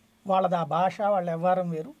వాళ్ళది ఆ భాష, వాళ్ళ వ్యవహారం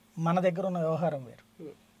వేరు, మన దగ్గర ఉన్న వ్యవహారం వేరు.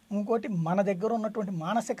 ఇంకోటి, మన దగ్గర ఉన్నటువంటి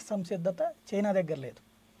మానసిక సంసిద్ధత చైనా దగ్గర లేదు,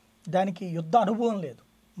 దానికి యుద్ధ అనుభవం లేదు.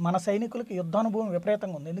 మన సైనికులకి యుద్ధ అనుభవం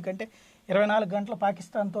విపరీతంగా ఉంది. ఎందుకంటే 24 గంటలు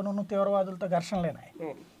పాకిస్తాన్తోనూ తీవ్రవాదులతో ఘర్షణలేనాయి.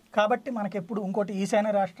 కాబట్టి మనకెప్పుడు ఇంకోటి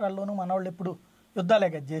ఈశాన్య రాష్ట్రాల్లోనూ మన వాళ్ళు ఎప్పుడు యుద్ధాలే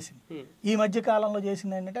కదా చేసింది. ఈ మధ్య కాలంలో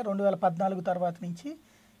చేసింది ఏంటంటే 2014 తర్వాత నుంచి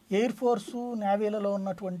ఎయిర్ ఫోర్సు నేవీలలో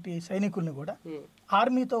ఉన్నటువంటి సైనికుల్ని కూడా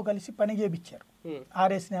ఆర్మీతో కలిసి పని చేయించారు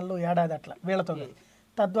 6 నెలలు ఏడాది అట్లా వీళ్ళతో కలిసి.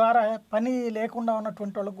 తద్వారా పని లేకుండా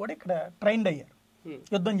ఉన్నటువంటి వాళ్ళకి కూడా ఇక్కడ ట్రైన్డ్ అయ్యారు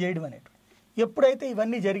యుద్ధం చేయడం అనేటువంటి. ఎప్పుడైతే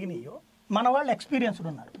ఇవన్నీ జరిగినాయో మన వాళ్ళు ఎక్స్పీరియన్స్డ్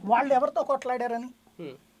ఉన్నారు. వాళ్ళు ఎవరితో కొట్లాడారని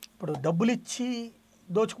ఇప్పుడు డబ్బులు ఇచ్చి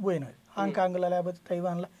దోచుకుపోయినవి హాంకాంగ్లో లేకపోతే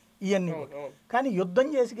తైవాన్లో ఇవన్నీ, కానీ యుద్ధం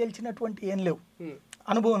చేసి గెలిచినటువంటి ఏం లేవు,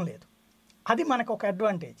 అనుభవం లేదు. అది మనకు ఒక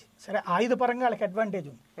అడ్వాంటేజ్. సరే ఆయుధపరంగా వాళ్ళకి అడ్వాంటేజ్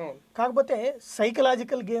ఉంది, కాకపోతే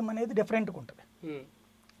సైకలాజికల్ గేమ్ అనేది డిఫరెంట్గా ఉంటుంది.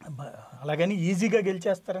 అలాగని ఈజీగా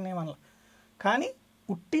గెలిచేస్తారనే మన, కానీ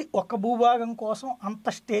ఉట్టి ఒక్క భూభాగం కోసం అంత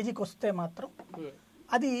స్టేజ్కి వస్తే మాత్రం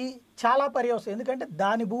అది చాలా పర్యవసం. ఎందుకంటే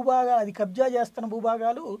దాని అది కబ్జా చేస్తున్న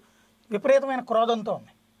భూభాగాలు విపరీతమైన క్రోధంతో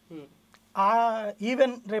ఉన్నాయి.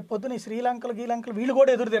 ఈవెన్ రేపు పొద్దున శ్రీలంకలు గీలంకలు వీళ్ళు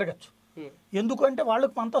కూడా ఎదురు తిరగచ్చు. ఎందుకంటే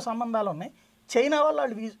వాళ్ళకి మనతో సంబంధాలు ఉన్నాయి. చైనా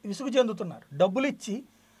వాళ్ళు విసుగు చెందుతున్నారు, డబ్బులు ఇచ్చి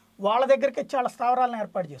వాళ్ళ దగ్గరికి వచ్చి వాళ్ళ స్థావరాలను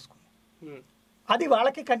ఏర్పాటు చేసుకుంది. అది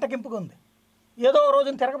వాళ్ళకి కంటకింపుగా ఉంది. ఏదో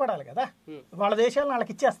రోజున తిరగబడాలి కదా, వాళ్ళ దేశాలను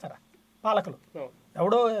వాళ్ళకి ఇచ్చేస్తారా పాలకులు?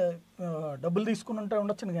 ఎవడో డబ్బులు తీసుకుని ఉంటే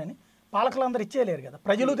ఉండొచ్చును, కానీ పాలకులు అందరు ఇచ్చేయలేరు కదా,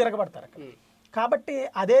 ప్రజలు తిరగబడతారు అక్కడ. కాబట్టి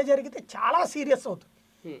అదే జరిగితే చాలా సీరియస్ అవుతుంది.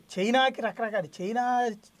 చైనాకి రకరకాల, చైనా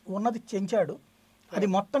ఉన్నది చెంచాడు, అది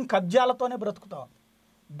మొత్తం కబ్జాలతోనే బ్రతుకుతా ఉంది.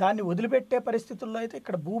 దాన్ని వదిలిపెట్టే పరిస్థితుల్లో అయితే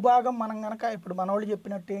ఇక్కడ భూభాగం మనం కనుక ఇప్పుడు మన వాళ్ళు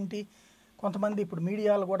చెప్పినట్టు ఏంటి, కొంతమంది ఇప్పుడు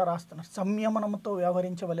మీడియాలు కూడా రాస్తున్నారు, సంయమనంతో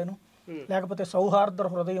వ్యవహరించవలను, లేకపోతే సౌహార్ద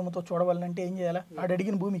హృదయంతో చూడవలనంటే ఏం చేయాలి, ఆడు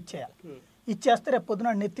అడిగిన భూమి ఇచ్చేయాలి. ఇచ్చేస్తే రేపు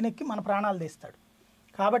పొద్దున నెత్తినెక్కి మన ప్రాణాలు తీస్తాడు.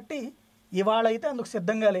 కాబట్టి ఇవాళ అయితే అందుకు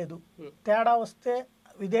సిద్ధంగా లేదు. తేడా వస్తే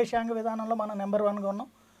విదేశాంగ విధానంలో మనం నెంబర్ 1గా ఉన్నాం.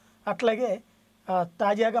 అట్లాగే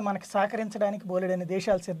తాజాగా మనకి సహకరించడానికి బోలెడని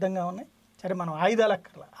దేశాలు సిద్ధంగా ఉన్నాయి. సరే మనం ఆయుధాలు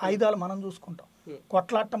అక్కర్లా, ఆయుధాలు మనం చూసుకుంటాం,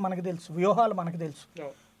 కొట్లాడటం మనకు తెలుసు, వ్యూహాలు మనకు తెలుసు.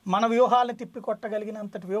 మన వ్యూహాలను తిప్పి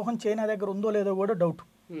కొట్టగలిగినంతటి వ్యూహం చైనా దగ్గర ఉందో లేదో కూడా డౌట్.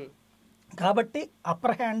 కాబట్టి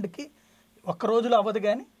అప్పర్ హ్యాండ్కి ఒక్క రోజులో అవ్వదు,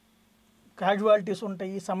 కానీ క్యాజువాలిటీస్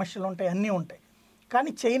ఉంటాయి, సమస్యలు ఉంటాయి, అన్నీ ఉంటాయి.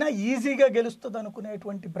 కానీ చైనా ఈజీగా గెలుస్తుంది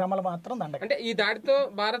అనుకునేటువంటి భ్రమలు మాత్రం దండగ. అంటే ఈ దాడితో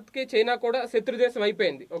భారత్కి చైనా కూడా శత్రుదేశం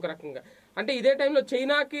అయిపోయింది ఒక రకంగా. అంటే ఇదే టైంలో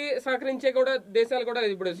చైనాకి సహకరించే కూడా దేశాలు కూడా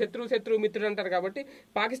ఇప్పుడు శత్రు మిత్రుడు అంటారు. కాబట్టి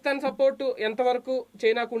పాకిస్తాన్ సపోర్టు ఎంతవరకు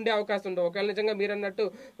చైనాకు ఉండే అవకాశం ఉండవు. ఒకవేళ నిజంగా మీరు అన్నట్టు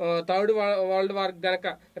థర్డ్ వరల్డ్ వార్ గనక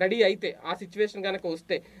రెడీ అయితే, ఆ సిచ్యువేషన్ కనుక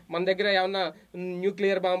వస్తే, మన దగ్గర ఏమన్నా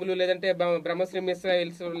న్యూక్లియర్ బాంబులు లేదంటే బ్రహ్మశ్రీ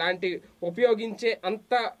మిసైల్స్ లాంటివి ఉపయోగించే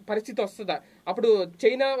అంత పరిస్థితి వస్తుందా? అప్పుడు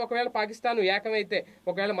చైనా ఒకవేళ పాకిస్తాన్ ఏకమైతే,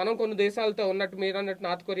 ఒకవేళ మనం కొన్ని దేశాలతో ఉన్నట్టు మీరు అన్నట్టు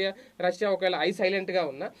నార్త్ కొరియా, రష్యా ఒకవేళ సైలెంట్ గా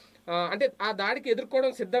ఉన్నా, అంటే ఆ దాడికి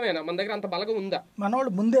ఎదుర్కోవడం సిద్ధమేనా? మన దగ్గర అంత బలగం ఉందా?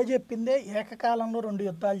 మనోళ్ళు ముందే చెప్పిందే ఏకకాలంలో 2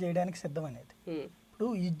 యుద్ధాలు చేయడానికి సిద్ధం అనేది. ఇప్పుడు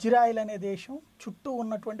ఇజ్రాయిల్ అనే దేశం చుట్టూ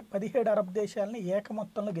ఉన్నటువంటి 17 అరబ్ దేశాలని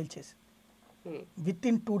మొత్తంలో గెలిచేసి విత్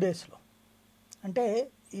ఇన్ 2 daysలో. అంటే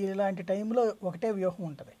ఇలాంటి టైంలో ఒకటే వ్యూహం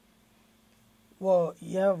ఉంటుంది,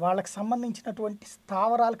 వాళ్ళకి సంబంధించినటువంటి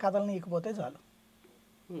స్థావరాలు కదలనీయకపోతే చాలు.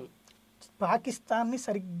 పాకిస్తాన్ని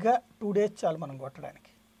సరిగ్గా 2 days చాలు మనం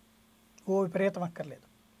కొట్టడానికి, విపరీతం అక్కర్లేదు.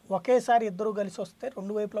 ఒకేసారి ఇద్దరు కలిసి వస్తే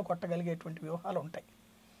 2 వైపులా కొట్టగలిగేటువంటి వ్యూహాలు ఉంటాయి.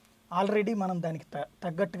 ఆల్రెడీ మనం దానికి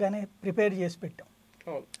తగ్గట్టుగానే ప్రిపేర్ చేసి పెట్టాం.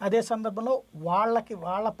 అదే సందర్భంలో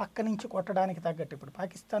వాళ్ళ పక్క నుంచి కొట్టడానికి తగ్గట్టు ఇప్పుడు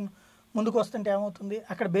పాకిస్తాన్ ముందుకు వస్తుంటే ఏమవుతుంది,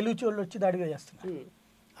 అక్కడ బెలూచి వాళ్ళు వచ్చి దాడి చేస్తున్నారు.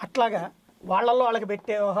 అట్లాగా వాళ్ళకి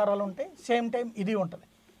పెట్టే వ్యవహారాలు ఉంటాయి. సేమ్ టైం ఇది ఉంటుంది.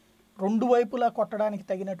 2 వైపులా కొట్టడానికి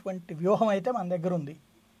తగినటువంటి వ్యూహం అయితే మన దగ్గర ఉంది.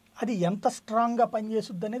 అది ఎంత స్ట్రాంగ్గా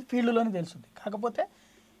పనిచేస్తుంది అనేది ఫీల్డ్లోనే తెలుస్తుంది. కాకపోతే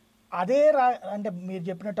అదే అంటే మీరు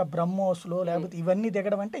చెప్పినట్టు బ్రహ్మోస్లో లేకపోతే ఇవన్నీ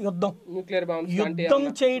దిగడం అంటే యుద్ధం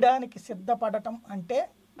చేయడానికి సిద్ధపడటం అంటే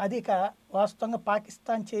అది వాస్తవంగా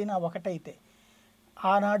పాకిస్తాన్ చైనా ఒకటైతే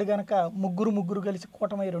ఆనాడు గనక ముగ్గురు కలిసి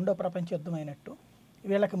కూటమై 2వ ప్రపంచ యుద్ధం అయినట్టు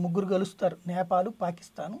వీళ్ళకి 3 కలుస్తారు, నేపాల్,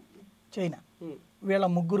 పాకిస్తాను, చైనా. వీళ్ళ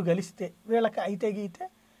 3 కలిస్తే వీళ్ళకి అయితే గీతే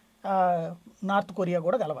నార్త్ కొరియా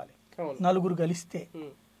కూడా కలవాలి. 4 కలిస్తే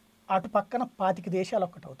అటు పక్కన 25 దేశాలు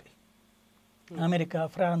ఒక్కటవుతాయి. అమెరికా,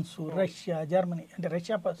 ఫ్రాన్సు, రష్యా, జర్మనీ, అంటే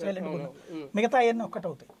రష్యా సైలెంట్, మిగతా అన్నీ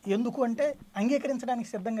ఒక్కటవుతాయి. ఎందుకు అంటే అంగీకరించడానికి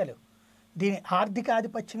సిద్ధంగా లేవు. దీని ఆర్థిక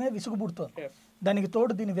ఆధిపత్యమే విసుగుపుడుతోంది. దానికి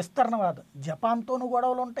తోడు దీని విస్తరణవాదం, జపాన్తోనూ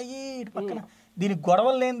గొడవలు ఉంటాయి. ఇటు పక్కన దీనికి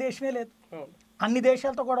గొడవలు లేని దేశమే లేదు. అన్ని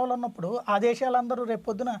దేశాలతో గొడవలు ఉన్నప్పుడు ఆ దేశాలందరూ రేపు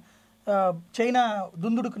పొద్దున చైనా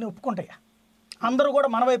దుందుడుకుని ఒప్పుకుంటాయా? అందరూ కూడా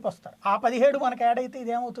మన వైపు వస్తారు. ఆ 17 మనకు యాడ్ అయితే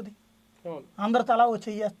ఇదేమవుతుంది, అందరు తలా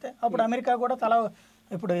వచ్చి చేస్తే అప్పుడు అమెరికా కూడా తలా.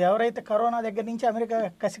 ఇప్పుడు ఎవరైతే కరోనా దగ్గర నుంచి అమెరికా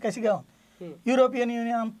కసిగా ఉంది, యూరోపియన్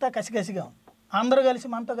యూనియన్ అంతా కసిగా ఉంది, అందరూ కలిసి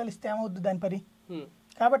మనతో కలిస్తే ఏమవుద్ది దాని పని.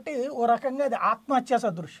 కాబట్టి ఓ రకంగా అది ఆత్మహత్యా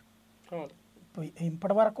సదృశ్యం.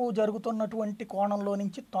 ఇప్పటి వరకు జరుగుతున్నటువంటి కోణంలో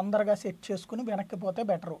నుంచి తొందరగా సెట్ చేసుకుని వెనక్కి పోతే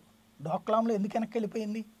బెటరు. డోక్లాంలో ఎందుకు వెనక్కి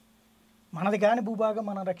వెళ్ళిపోయింది? మనది కాని భూభాగం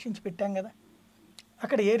మనం రక్షించి పెట్టాం కదా,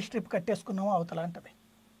 అక్కడ ఎయిర్ స్ట్రిప్ కట్టేసుకున్నామో అవతల అంటది.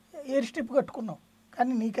 ఎయిర్ స్ట్రిప్ కట్టుకున్నావు,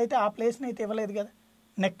 కానీ నీకైతే ఆ ప్లేస్ని అయితే ఇవ్వలేదు కదా,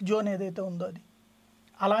 నెక్ జోన్ ఏదైతే ఉందో అది.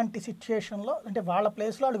 అలాంటి సిచ్యుయేషన్లో అంటే వాళ్ళ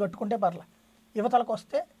ప్లేస్లో వాళ్ళు కట్టుకుంటే పర్లే, యువతలకు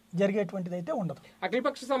వస్తే జరిగేటువంటిది అయితే ఉండదు.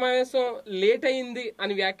 అఖిలపక్ష సమావేశం లేట్ అయింది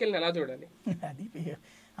అని వ్యాఖ్యలను ఎలా చూడాలి? అది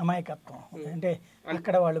అమాయకత్వం. అంటే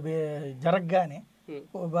అక్కడ వాళ్ళు జరగగానే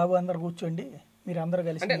బాబు అందరు కూర్చోండి మీరు అందరూ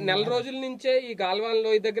కలిసి, అంటే నెల రోజుల నుంచే ఈ గాల్వాన్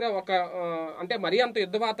లోయ దగ్గర ఒక అంటే మరీ అంత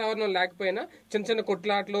యుద్ధ వాతావరణం లేకపోయినా చిన్న చిన్న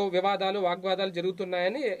కొట్లాట్లు, వివాదాలు, వాగ్వాదాలు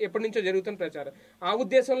జరుగుతున్నాయని ఎప్పటి నుంచో జరుగుతున్న ప్రచారం. ఆ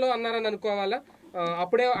ఉద్దేశంలో అన్నారని అనుకోవాలా?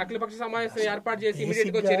 అప్పుడే అఖిలపక్ష సమావేశం ఏర్పాటు చేసి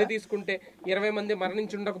ఇమీడియట్ గా చర్య తీసుకుంటే 20 మంది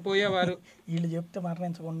మరణించి ఉండకపోయేవారు. వీళ్ళు చెప్తే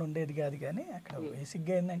మరణించకుండా ఉండేది కాదు. కానీ అక్కడ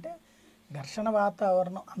బేసిక్గా ఏంటంటే ఘర్షణ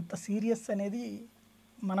వాతావరణం అంత సీరియస్ అనేది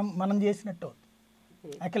మనం చేసినట్టు అవుతుంది.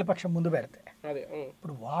 అఖిలపక్షం ముందు పెడితే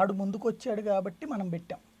ఇప్పుడు వాడు ముందుకు వచ్చాడు కాబట్టి మనం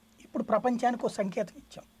పెట్టాం. ఇప్పుడు ప్రపంచానికి ఒక సంకేతం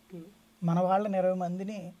ఇచ్చాం. మన వాళ్ళని 20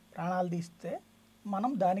 మందిని ప్రాణాలు తీస్తే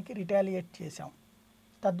మనం దానికి రిటాలియేట్ చేసాం.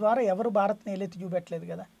 తద్వారా ఎవరు భారత్ని ఏలెత్తి చూపెట్టలేదు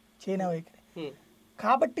కదా, చైనా వైఖరి.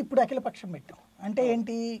 కాబట్టి ఇప్పుడు అఖిలపక్షం పెట్టాం. అంటే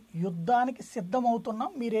ఏంటి, యుద్ధానికి సిద్ధమవుతున్నాం,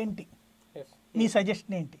 మీరేంటి మీ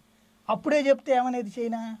సజెషన్ ఏంటి? అప్పుడే చెప్తే ఏమనేది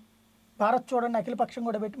చైనా, భారత్ చూడండి అఖిలపక్షం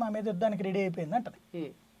కూడా పెట్టి మా మీద యుద్ధానికి రెడీ అయిపోయింది అంటది.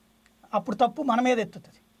 అప్పుడు తప్పు మన మీద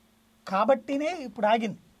ఎత్తుతుంది. కాబట్టినే ఇప్పుడు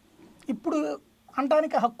ఆగింది. ఇప్పుడు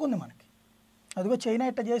అనటానికి హక్కు ఉంది మనకి. అదిగో చైనా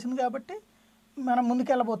ఇట్లా చేసింది కాబట్టి మనం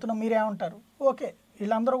ముందుకెళ్ళబోతున్నాం, మీరేమంటారు? ఓకే,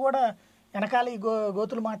 వీళ్ళందరూ కూడా వెనకాల ఈ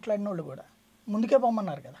గోతులు మాట్లాడిన వాళ్ళు కూడా ముందుకే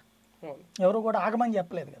పొమ్మన్నారు కదా, ఎవరు కూడా ఆగమని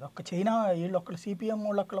చెప్పలేదు కదా. ఒక్క చైనా వీళ్ళొక్కళ్ళు సిపిఎం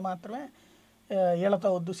వాళ్ళొక్కళ్ళు మాత్రమే వీళ్ళతో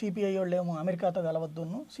వద్దు, సిపిఐ వాళ్ళు ఏమో అమెరికాతో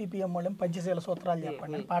కలవద్దును, సిపిఎం వాళ్ళు ఏమో పంచశీల సూత్రాలు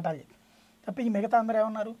చెప్పండి అని పాఠాలు చెప్పి తప్ప ఈ మిగతా అందరూ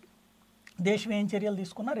ఏమన్నారు, దేశం ఏం చర్యలు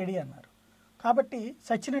తీసుకున్నా రెడీ అన్నారు. కాబట్టి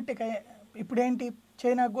సచ్చినట్టుగా ఇప్పుడేంటి,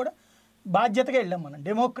 చైనాకు కూడా బాధ్యతగా వెళ్ళాం, మనం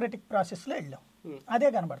డెమోక్రటిక్ ప్రాసెస్లో వెళ్ళాం. అదే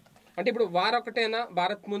కనబడుతుంది. అంటే ఇప్పుడు వారొకటైనా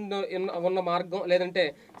భారత్ ముందు ఉన్న మార్గం, లేదంటే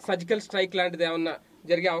సర్జికల్ స్ట్రైక్ లాంటిది ఏమన్నా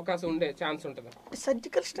జరిగే అవకాశం ఉండే ఛాన్స్ ఉంటుందా?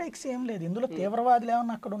 సర్జికల్ స్ట్రైక్స్ ఏం లేదు ఇందులో. తీవ్రవాదులు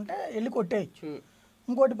ఏమన్నా అక్కడ ఉంటే వెళ్ళి కొట్టేయచ్చు.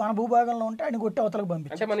 ఇంకోటి మన భూభాగంలో ఉంటే ఆయన కొట్టి అవతలకు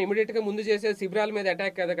పంపించారు. అంటే మనం ఇమీడియట్ గా ముందు చేసే శిబిరాల మీద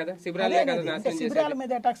అటాక్ కదా కదా, శిబిరాల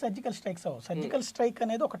మీద అటాక్ సర్జికల్ స్ట్రైక్స్ అవ్వవు. సర్జికల్ స్ట్రైక్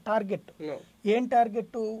అనేది ఒక టార్గెట్. ఏం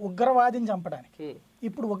టార్గెట్? ఉగ్రవాదిని చంపడానికి.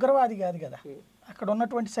 ఇప్పుడు ఉగ్రవాది కాదు కదా, అక్కడ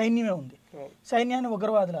ఉన్నటువంటి సైన్యమే ఉంది. సైన్యాన్ని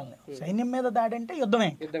ఉగ్రవాదులు అనలేవు. సైన్యం మీద దాడి అంటే యుద్ధమే.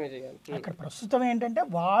 అక్కడ ప్రస్తుతం ఏంటంటే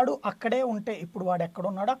వాడు అక్కడే ఉంటే, ఇప్పుడు వాడు ఎక్కడ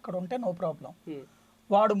ఉన్నాడో అక్కడ ఉంటే నో ప్రాబ్లం.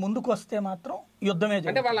 వాడు ముందుకు వస్తే మాత్రం యుద్ధమే.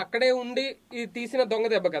 అంటే వాళ్ళు అక్కడే ఉండి తీసిన దొంగ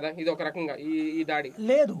దెబ్బ కదా ఇది, ఒక రకంగా ఈ దాడి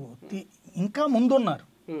లేదు. ఇంకా ముందున్నారు,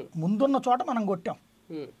 ముందున్న చోట మనం కొట్టాం.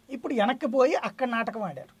 ఇప్పుడు వెనక్కి పోయి అక్కడ నాటకం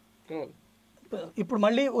ఆడారు. ఇప్పుడు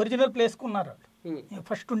మళ్ళీ ఒరిజినల్ ప్లేస్కి ఉన్నారు వాళ్ళు.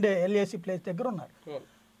 ఫస్ట్ ఉండే ఎల్ఏసి ప్లేస్ దగ్గర ఉన్నారు.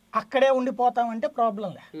 అక్కడే ఉండిపోతామంటే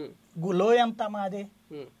ప్రాబ్లంలే. లోయ అంతా మాదే,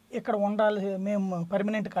 ఇక్కడ ఉండాలి, మేము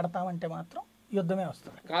పర్మనెంట్ కడతామంటే మాత్రం యుద్ధమే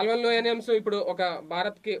వస్తుంది. గాల్వాన్ లోయ అంశం ఇప్పుడు ఒక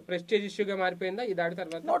భారత్ కి ప్రెస్టేజ్ ఇష్యూగా మారిపోయిందా ఈ దాడి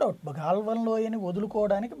తర్వాత? No doubt. గాల్వాన్ లోయని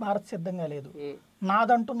వదులుకోవడానికి భారత్ సిద్ధంగా లేదు,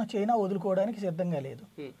 నాదంటున్న చైనా వదులుకోవడానికి సిద్ధంగా లేదు.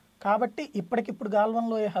 కాబట్టి ఇప్పటికిప్పుడు గాల్వాన్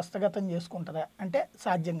లోయ హస్తగతం చేసుకుంటుందా అంటే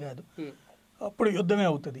సాధ్యం కాదు. అప్పుడు యుద్ధమే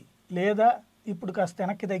అవుతుంది. లేదా ఇప్పుడు కాస్త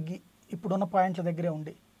వెనక్కి తగ్గి ఇప్పుడున్న పాయింట్ల దగ్గరే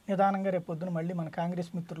ఉండి నిదానంగా రేపు పొద్దున మళ్ళీ మన కాంగ్రెస్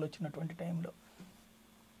మిత్రులు వచ్చినటువంటి టైంలో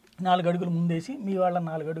 4 అడుగులు ముందేసి మీ వాళ్ళ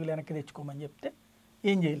 4 అడుగులు వెనక్కి తెచ్చుకోమని చెప్తే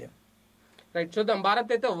ఏం చేయలేము. రైట్, చూద్దాం. భారత్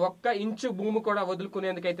అయితే 1 ఇంచు భూమి కూడా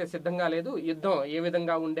వదులుకునేందుకైతే సిద్ధంగా లేదు. యుద్ధం ఏ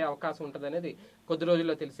విధంగా ఉండే అవకాశం ఉంటుంది అనేది కొద్ది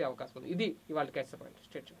రోజుల్లో తెలిసే అవకాశం ఉంది. ఇది ఇవాళ కేసు పాయింట్.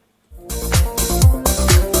 స్టేట్